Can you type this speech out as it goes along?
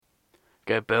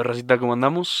¿Qué pedo, racita? ¿Cómo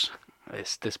andamos?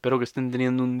 Espero que estén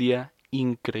teniendo un día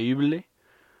increíble.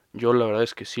 Yo la verdad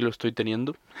es que sí lo estoy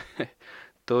teniendo.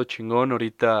 Todo chingón.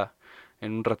 Ahorita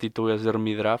en un ratito voy a hacer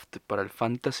mi draft para el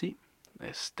fantasy.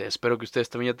 Espero que ustedes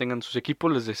también ya tengan sus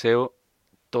equipos. Les deseo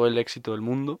todo el éxito del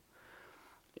mundo.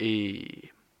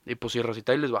 Y, y pues sí,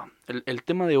 racita, ahí les va. El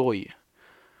tema de hoy.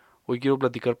 Hoy quiero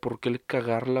platicar por qué el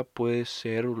cagarla puede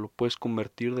ser o lo puedes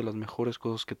convertir de las mejores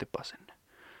cosas que te pasen.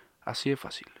 Así de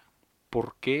fácil.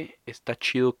 ¿Por qué está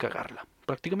chido cagarla?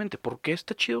 Prácticamente, ¿por qué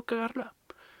está chido cagarla?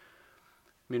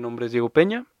 Mi nombre es Diego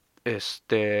Peña.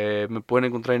 Me pueden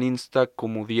encontrar en Insta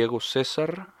como Diego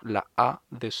César. La A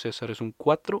de César es un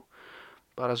 4.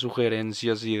 Para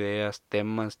sugerencias, ideas,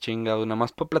 temas, chingado. Nada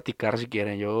más para platicar si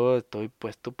quieren. Yo estoy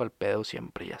puesto para el pedo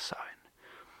siempre, ya saben.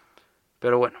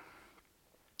 Pero bueno,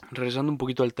 regresando un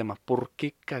poquito al tema. ¿Por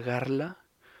qué cagarla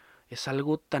es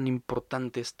algo tan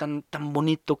importante? Es tan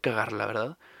bonito cagarla,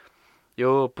 ¿verdad?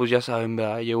 Yo, pues ya saben,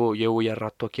 ¿verdad? Llevo ya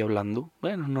rato aquí hablando.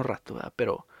 Bueno, no rato, ¿verdad?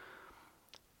 Pero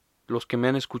los que me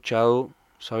han escuchado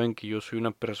saben que yo soy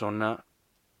una persona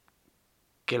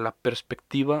que la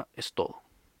perspectiva es todo.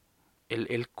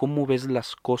 El cómo ves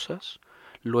las cosas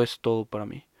lo es todo para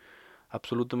mí.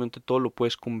 Absolutamente todo lo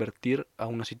puedes convertir a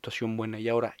una situación buena. Y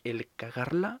ahora, el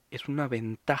cagarla es una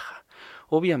ventaja.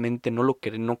 Obviamente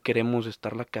no queremos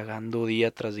estarla cagando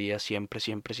día tras día, siempre,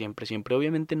 siempre, siempre, siempre.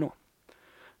 Obviamente no.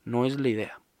 No es la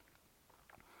idea.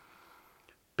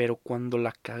 Pero cuando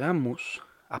la cagamos,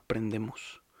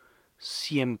 aprendemos.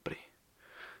 Siempre.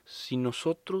 Si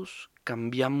nosotros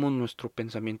cambiamos nuestro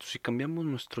pensamiento, si cambiamos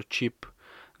nuestro chip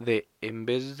de en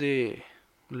vez de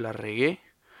la regué,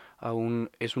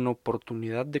 aún es una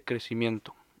oportunidad de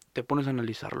crecimiento, te pones a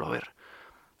analizarlo, a ver,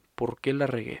 ¿por qué la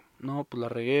regué? No, pues la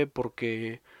regué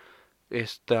porque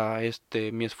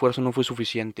mi esfuerzo no fue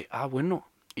suficiente. Ah, bueno,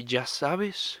 ya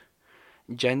sabes,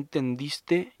 ya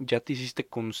entendiste, ya te hiciste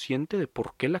consciente de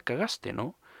por qué la cagaste,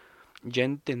 ¿no? Ya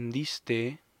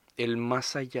entendiste el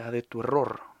más allá de tu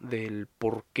error, del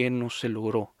por qué no se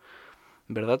logró,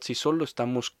 ¿verdad? Si solo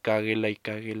estamos cáguela y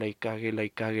cáguela y cáguela y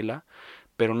cáguela,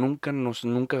 pero nunca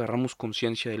agarramos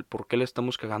conciencia del por qué la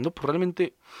estamos cagando, pues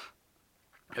realmente,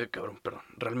 cabrón, perdón,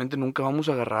 realmente nunca vamos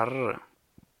a agarrar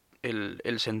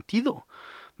el sentido,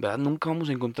 ¿verdad? Nunca vamos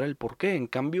a encontrar el por qué. En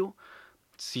cambio,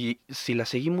 si la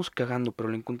seguimos cagando, pero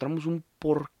le encontramos un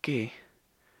por qué,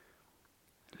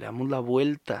 le damos la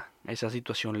vuelta a esa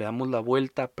situación, le damos la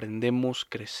vuelta, aprendemos,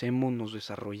 crecemos, nos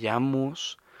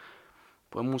desarrollamos,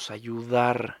 podemos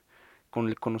ayudar con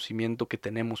el conocimiento que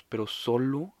tenemos, pero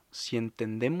solo si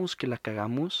entendemos que la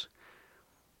cagamos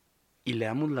y le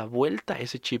damos la vuelta a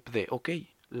ese chip de, ok,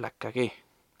 la cagué,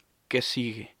 ¿qué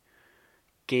sigue?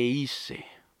 ¿Qué hice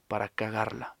para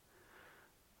cagarla?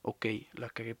 Ok, la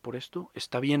cagué por esto,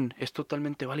 está bien, es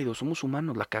totalmente válido, somos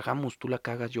humanos, la cagamos, tú la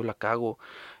cagas, yo la cago,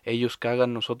 ellos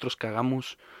cagan, nosotros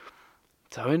cagamos,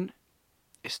 ¿saben?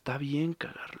 Está bien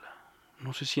cagarla.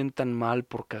 No se sientan mal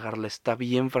por cagarla. Está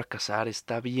bien fracasar.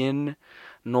 Está bien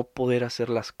no poder hacer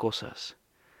las cosas.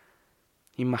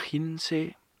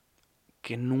 Imagínense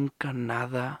que nunca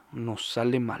nada nos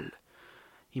sale mal.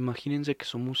 Imagínense que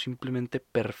somos simplemente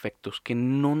perfectos. Que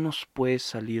no nos puede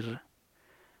salir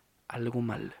algo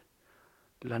mal.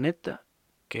 La neta,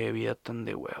 qué vida tan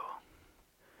de huevo.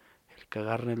 El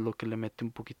cagar es lo que le mete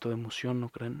un poquito de emoción, ¿no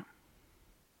creen?